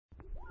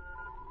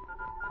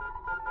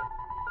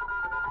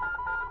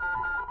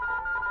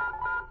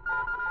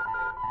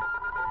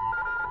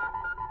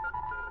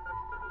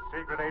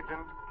Secret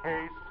Agent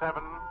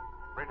K-7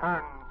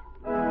 returns.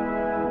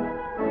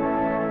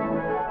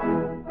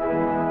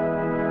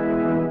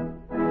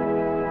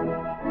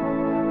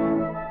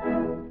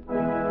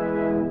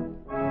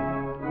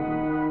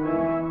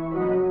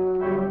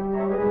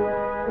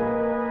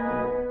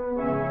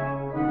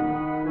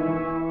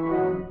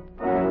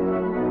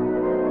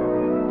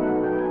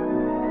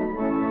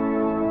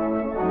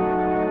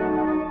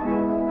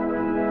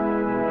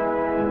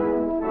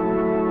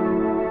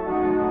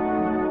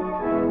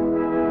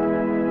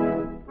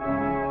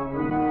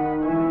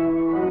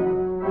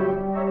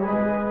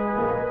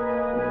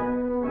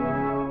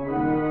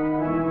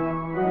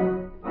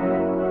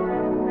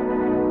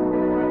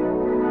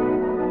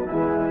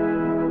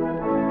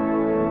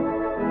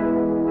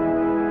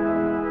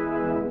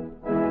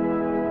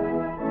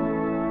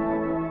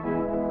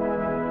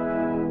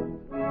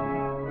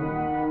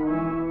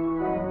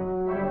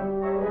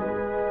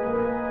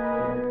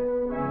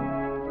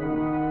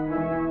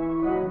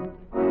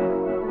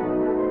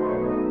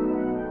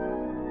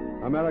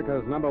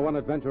 America's #1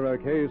 adventurer,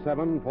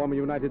 K-7, former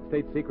United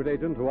States secret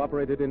agent who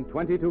operated in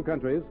 22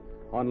 countries,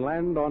 on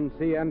land, on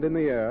sea, and in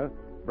the air,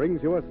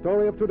 brings you a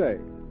story of today.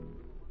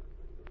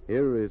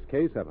 Here is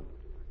K-7.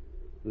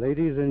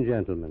 Ladies and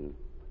gentlemen,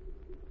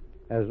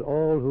 as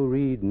all who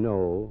read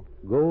know,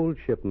 gold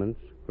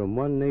shipments from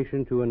one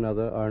nation to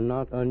another are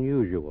not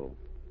unusual.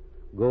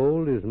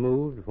 Gold is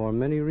moved for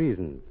many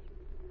reasons.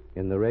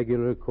 In the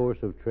regular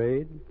course of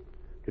trade,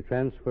 to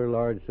transfer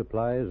large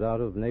supplies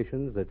out of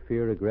nations that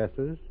fear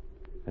aggressors,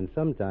 and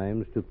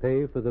sometimes to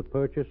pay for the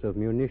purchase of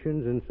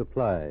munitions and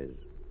supplies.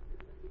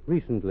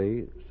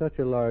 Recently, such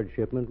a large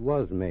shipment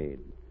was made,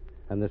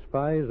 and the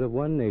spies of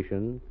one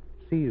nation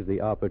seized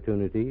the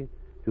opportunity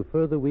to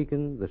further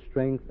weaken the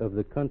strength of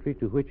the country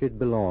to which it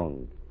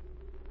belonged.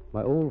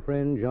 My old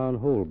friend John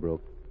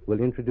Holbrook will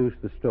introduce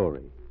the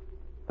story.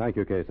 Thank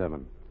you,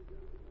 K-7.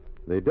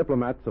 The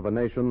diplomats of a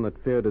nation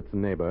that feared its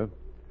neighbor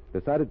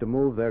decided to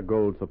move their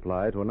gold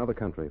supply to another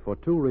country for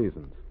two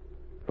reasons.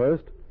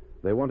 First,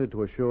 they wanted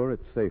to assure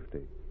its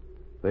safety.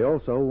 They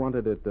also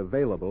wanted it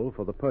available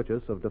for the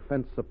purchase of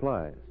defense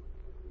supplies.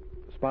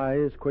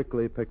 Spies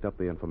quickly picked up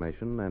the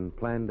information and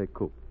planned a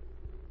coup.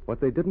 What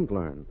they didn't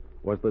learn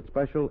was that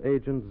Special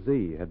Agent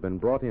Z had been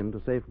brought in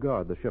to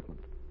safeguard the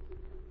shipment.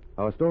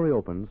 Our story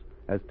opens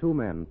as two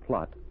men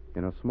plot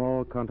in a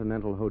small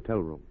continental hotel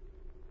room.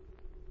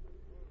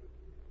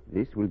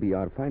 This will be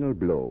our final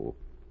blow.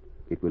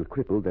 It will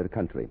cripple their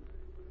country.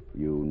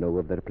 You know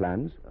of their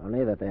plans?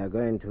 Only that they are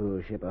going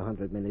to ship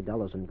 $100 million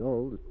in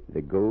gold.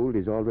 The gold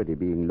is already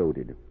being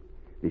loaded.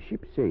 The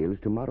ship sails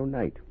tomorrow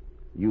night.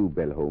 You,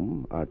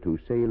 Bellholm, are to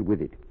sail with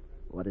it.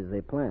 What is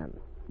their plan?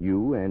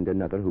 You and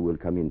another who will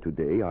come in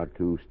today are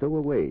to stow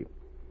away.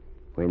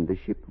 When the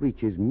ship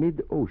reaches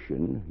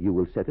mid-ocean, you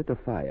will set it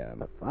afire.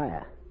 A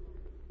fire?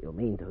 You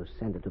mean to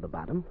send it to the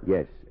bottom?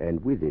 Yes,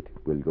 and with it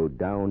will go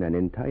down an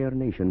entire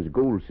nation's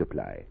gold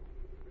supply.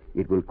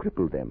 It will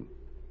cripple them.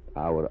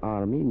 Our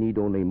army need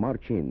only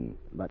march in.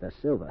 But,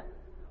 Silver,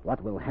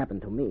 what will happen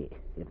to me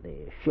if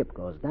the ship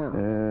goes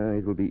down?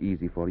 It will be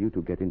easy for you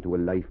to get into a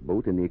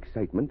lifeboat in the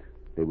excitement.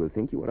 They will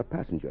think you are a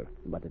passenger.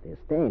 But it is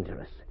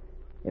dangerous.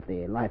 If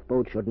the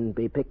lifeboat shouldn't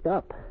be picked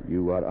up.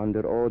 You are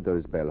under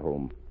orders,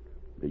 Bellholm.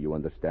 Do you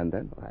understand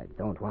that? I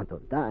don't want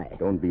to die.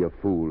 Don't be a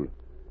fool.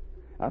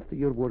 After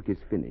your work is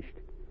finished,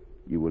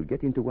 you will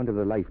get into one of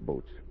the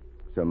lifeboats.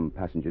 Some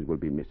passengers will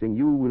be missing.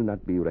 You will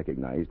not be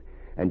recognized,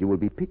 and you will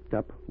be picked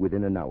up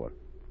within an hour.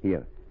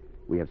 Here,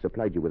 we have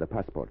supplied you with a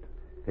passport.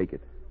 Take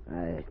it.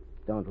 I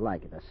don't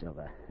like it,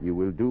 Silver. You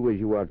will do as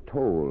you are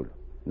told.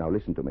 Now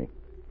listen to me.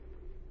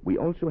 We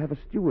also have a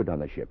steward on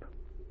the ship.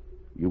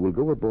 You will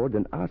go aboard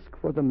and ask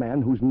for the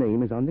man whose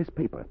name is on this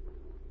paper.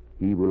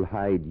 He will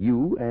hide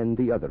you and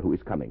the other who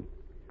is coming.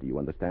 Do you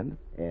understand?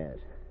 Yes.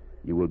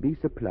 You will be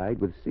supplied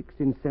with 6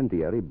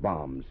 incendiary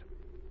bombs.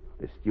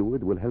 The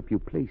steward will help you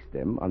place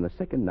them on the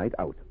second night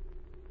out.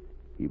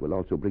 He will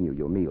also bring you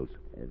your meals.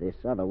 This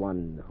other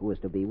one who is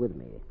to be with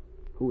me,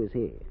 who is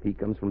he? He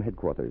comes from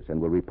headquarters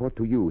and will report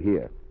to you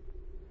here.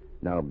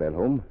 Now,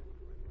 Bellholm,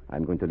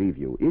 I'm going to leave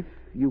you. If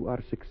you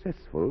are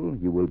successful,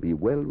 you will be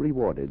well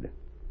rewarded.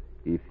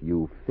 If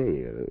you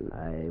fail...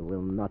 I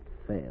will not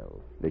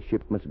fail. The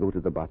ship must go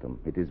to the bottom.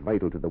 It is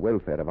vital to the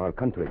welfare of our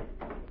country.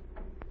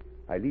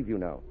 I leave you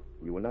now.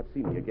 You will not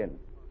see me again.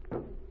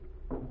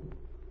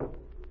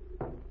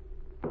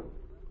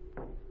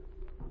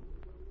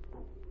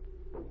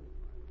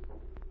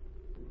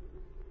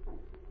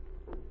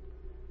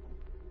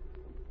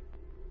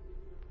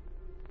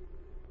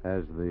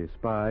 As the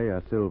spy,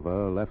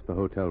 Silva, left the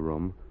hotel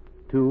room,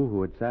 two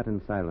who had sat in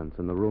silence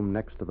in the room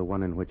next to the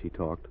one in which he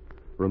talked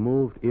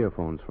removed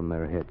earphones from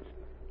their heads.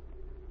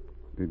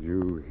 Did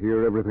you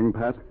hear everything,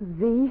 Pat?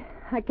 Z,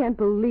 I can't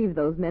believe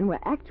those men were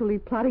actually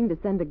plotting to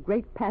send a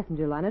great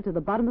passenger liner to the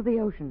bottom of the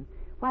ocean.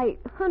 Why,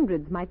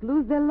 hundreds might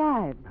lose their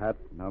lives. Pat,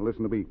 now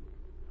listen to me.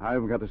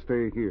 I've got to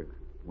stay here.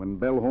 When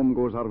Bellholm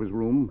goes out of his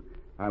room,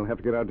 I'll have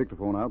to get our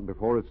dictaphone out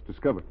before it's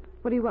discovered.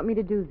 What do you want me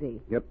to do,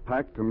 Z? Get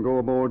packed and go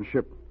aboard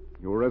ship.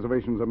 Your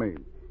reservations are made.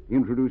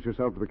 Introduce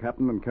yourself to the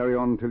captain and carry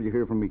on until you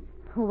hear from me.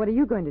 Well, what are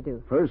you going to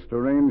do? First,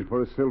 arrange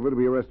for Silver to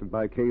be arrested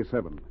by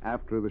K-7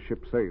 after the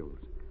ship sails.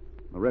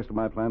 The rest of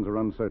my plans are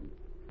uncertain.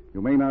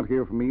 You may not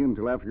hear from me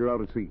until after you're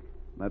out at sea.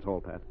 That's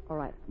all, Pat. All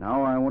right.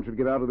 Now I want you to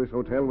get out of this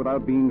hotel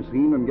without being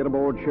seen and get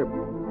aboard ship.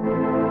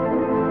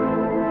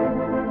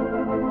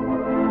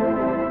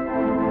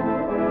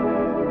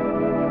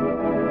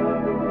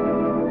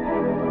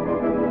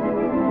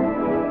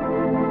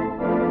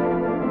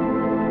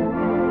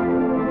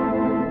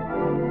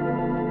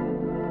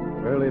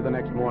 Early the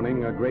next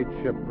morning, a great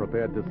ship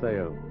prepared to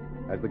sail.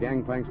 As the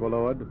gangplanks were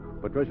lowered,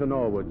 Patricia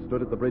Norwood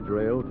stood at the bridge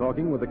rail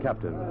talking with the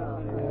captain.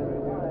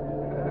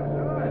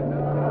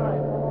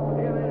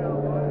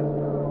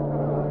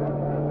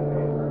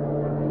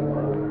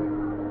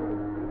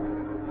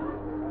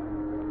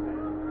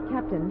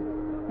 Captain,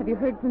 have you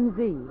heard from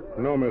Z?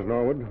 No, Miss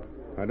Norwood.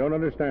 I don't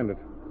understand it.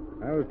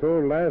 I was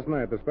told last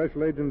night the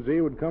Special Agent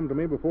Z would come to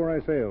me before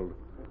I sailed,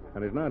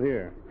 and he's not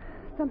here.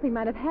 Something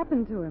might have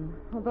happened to him,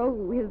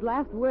 although his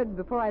last words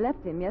before I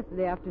left him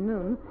yesterday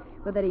afternoon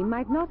were that he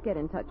might not get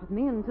in touch with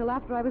me until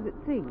after I was at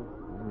sea.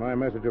 My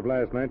message of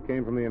last night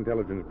came from the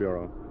Intelligence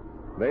Bureau.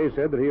 They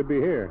said that he'd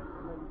be here.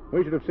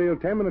 We should have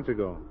sailed 10 minutes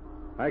ago.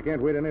 I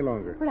can't wait any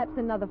longer. Perhaps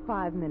another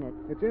 5 minutes.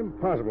 It's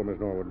impossible, Miss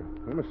Norwood.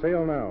 We must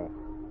sail now.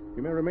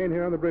 You may remain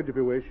here on the bridge if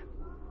you wish.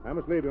 I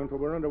must leave you until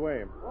we're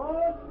underway.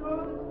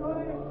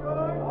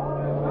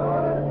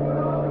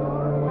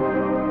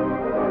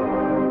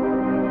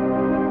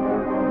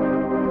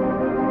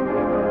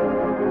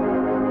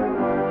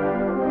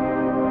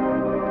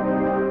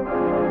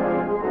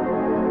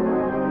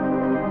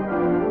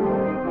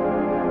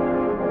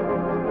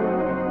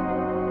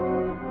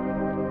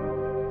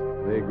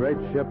 The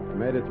great ship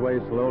made its way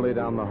slowly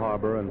down the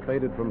harbor and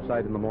faded from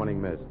sight in the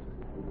morning mist.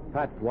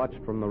 Pat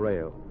watched from the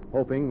rail,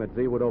 hoping that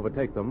Z would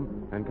overtake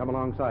them and come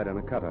alongside in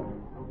a cutter.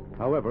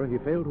 However, he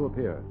failed to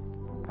appear.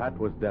 Pat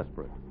was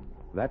desperate.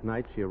 That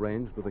night, she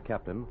arranged with the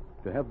captain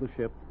to have the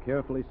ship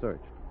carefully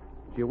searched.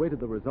 She awaited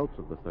the results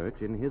of the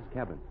search in his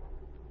cabin.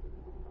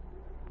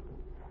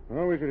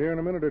 Well, we should hear in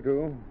a minute or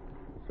two.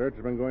 The search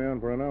has been going on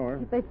for an hour.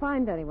 If they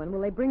find anyone,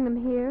 will they bring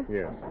them here?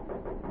 Yes.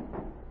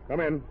 Come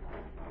in.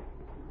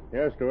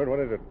 Yes, Stewart, what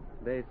is it?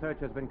 The search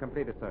has been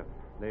completed, sir.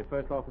 The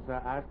first officer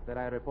asked that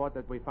I report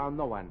that we found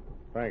no one.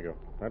 Thank you.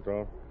 That's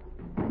all.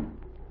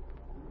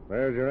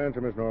 There's your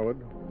answer, Miss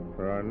Norwood.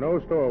 There are no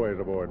stowaways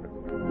aboard.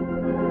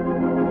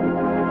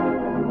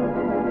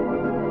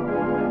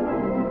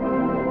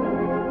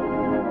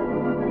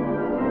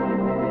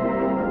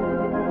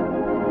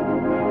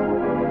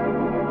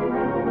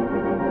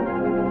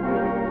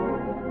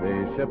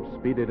 The ship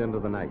speeded into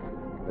the night.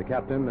 The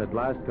captain, at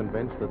last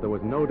convinced that there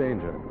was no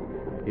danger.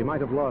 He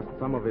might have lost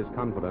some of his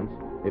confidence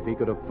if he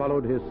could have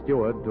followed his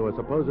steward to a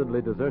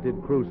supposedly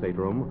deserted crew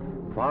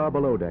stateroom far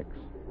below decks.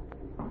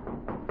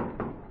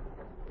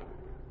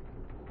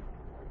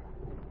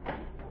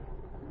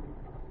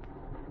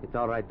 It's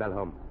all right,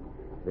 Belholm.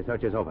 The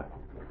search is over.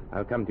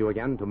 I'll come to you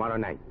again tomorrow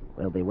night.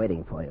 We'll be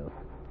waiting for you.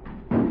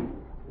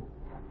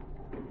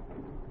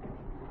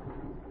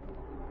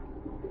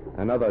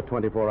 Another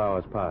 24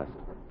 hours passed.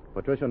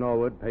 Patricia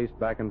Norwood paced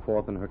back and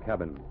forth in her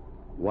cabin.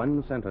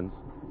 One sentence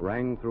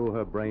rang through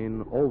her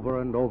brain over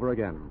and over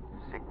again.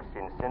 6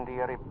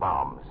 incendiary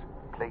bombs.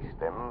 Placed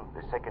them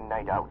the second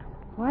night out.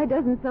 Why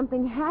doesn't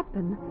something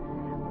happen?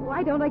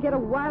 Why don't I get a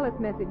wireless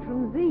message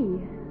from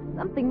Z?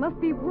 Something must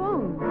be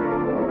wrong.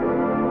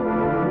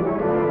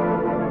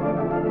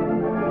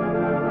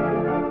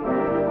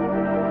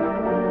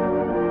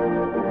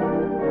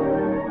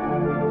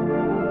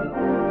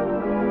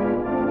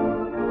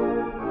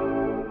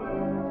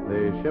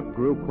 The ship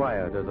grew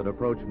quiet as it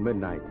approached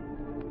midnight.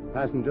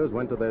 Passengers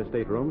went to their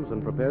staterooms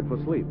and prepared for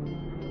sleep.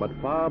 But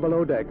far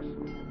below decks,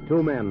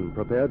 2 men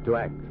prepared to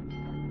act.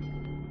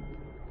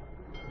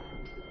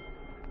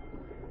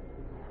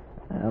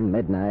 Well,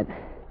 midnight.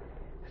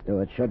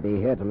 Stewart should be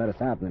here to let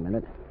us out in a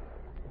minute.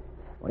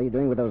 What are you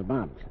doing with those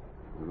bombs?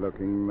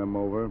 Looking them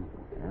over.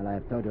 Well,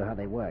 I've told you how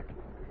they work.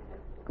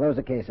 Close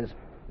the cases.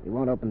 We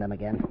won't open them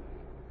again.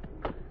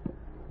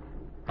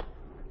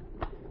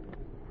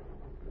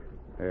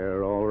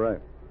 They're all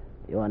right.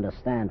 You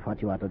understand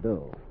what you are to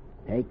do.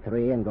 Take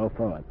 3 and go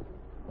forward.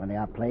 When they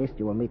are placed,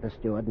 you will meet the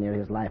steward near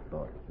his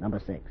lifeboat, number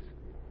 6.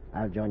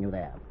 I'll join you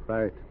there.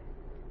 Right.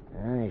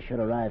 He should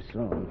arrive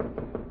soon.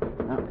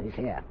 Oh, he's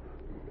here.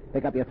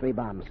 Pick up your 3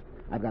 bombs.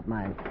 I've got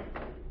mine.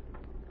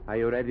 Are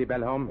you ready,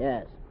 Belholm?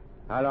 Yes.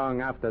 How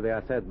long after they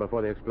are set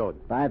before they explode?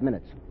 5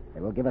 minutes. They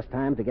will give us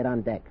time to get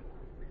on deck.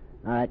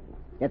 All right,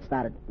 get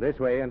started. This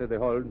way into the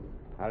hold.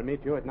 I'll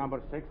meet you at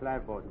number 6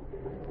 lifeboat.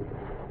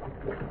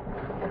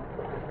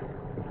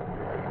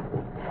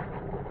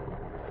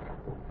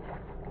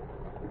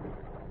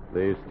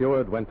 The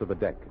steward went to the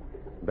deck.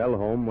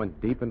 Belholm went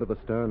deep into the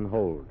stern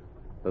hold.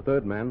 The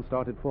third man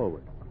started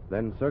forward,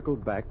 then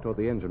circled back toward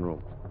the engine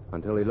room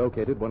until he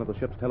located one of the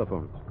ship's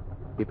telephones.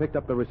 He picked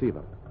up the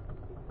receiver.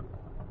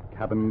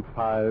 Cabin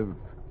 5,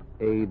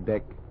 A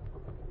deck.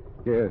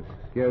 Yes,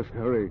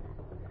 hurry.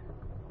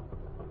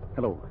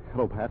 Hello,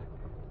 Pat.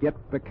 Get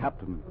the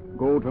captain.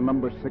 Go to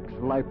number 6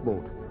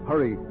 lifeboat.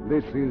 Hurry.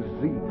 This is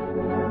Z.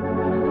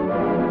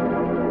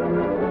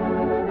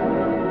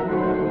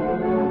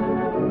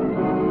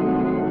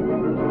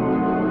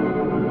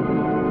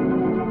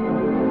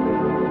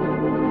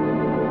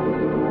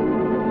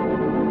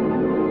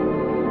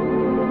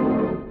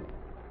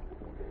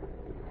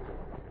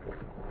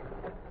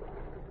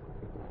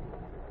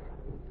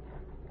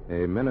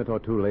 A minute or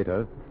two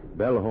later,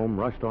 Bellholm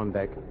rushed on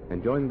deck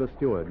and joined the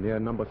steward near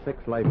number 6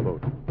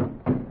 lifeboat.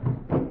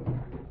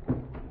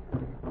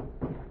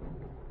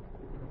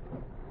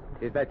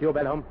 Is that you,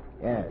 Bellholm?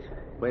 Yes.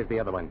 Where's the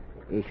other one?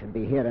 He should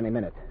be here any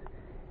minute.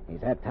 He's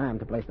had time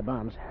to place the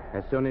bombs.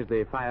 As soon as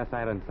the fire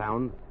siren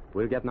sound,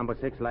 we'll get number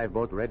 6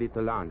 lifeboat ready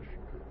to launch.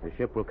 The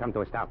ship will come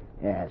to a stop.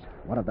 Yes.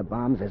 One of the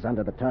bombs is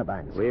under the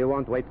turbines. We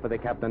won't wait for the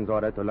captain's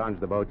order to launch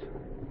the boats.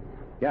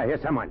 Yeah,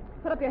 here's someone.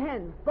 Put up your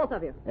hands, both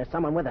of you. There's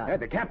someone with her.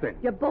 The captain.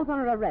 You're both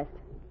under arrest.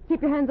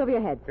 Keep your hands over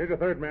your head. Here's a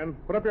third man.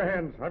 Put up your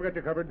hands. I've got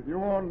you covered. You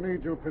won't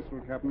need your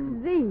pistol,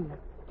 Captain. Z.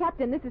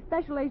 Captain, this is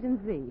Special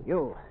Agent Z.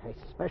 You, a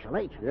special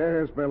agent.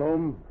 Yes,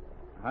 Bellholm.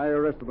 I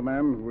arrested the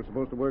man who was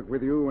supposed to work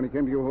with you when he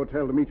came to your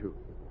hotel to meet you.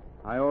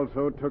 I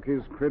also took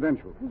his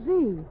credentials.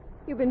 Z,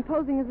 you've been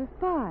posing as a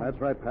spy. That's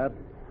right, Pat.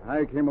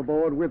 I came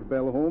aboard with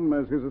Bellholm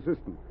as his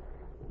assistant.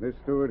 This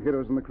steward hid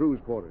us in the crew's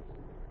quarters.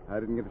 I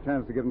didn't get a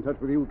chance to get in touch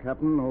with you,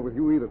 Captain, or with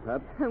you either,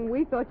 Pat. And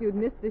we thought you'd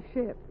missed the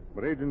ship.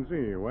 But Agent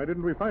Z, why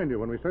didn't we find you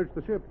when we searched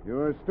the ship?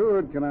 Your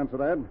steward can answer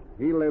that.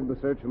 He led the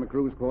search in the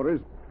crew's quarters.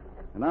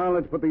 And now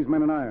let's put these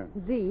men in irons.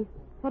 Z,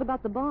 what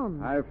about the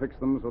bombs? I fixed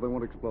them so they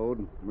won't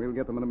explode. We'll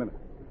get them in a minute.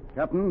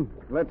 Captain,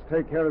 let's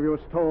take care of your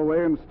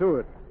stowaway and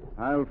steward.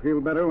 I'll feel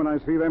better when I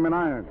see them in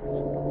irons.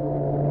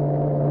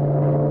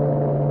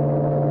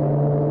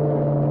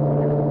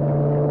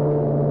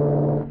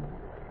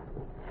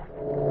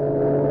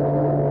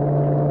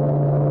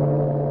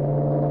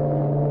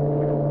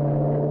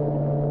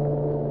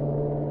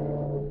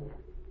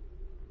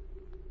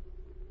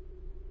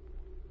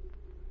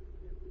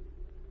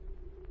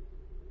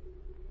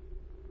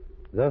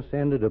 Thus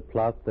ended a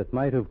plot that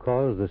might have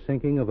caused the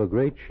sinking of a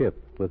great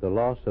ship with the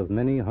loss of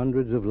many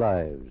hundreds of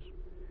lives.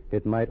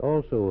 It might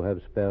also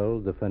have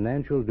spelled the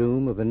financial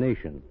doom of a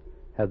nation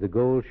had the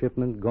gold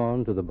shipment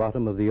gone to the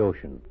bottom of the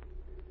ocean.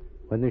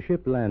 When the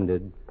ship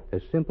landed,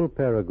 a simple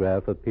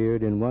paragraph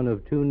appeared in one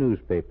of 2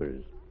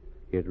 newspapers.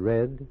 It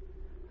read,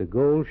 "The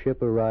gold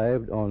ship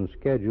arrived on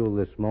schedule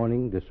this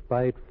morning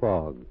despite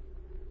fog.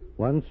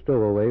 One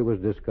stowaway was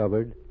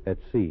discovered at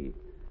sea.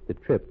 The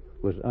trip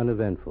was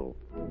uneventful."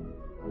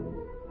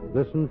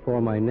 Listen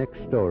for my next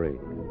story.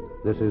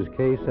 This is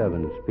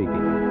K-7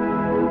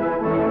 speaking.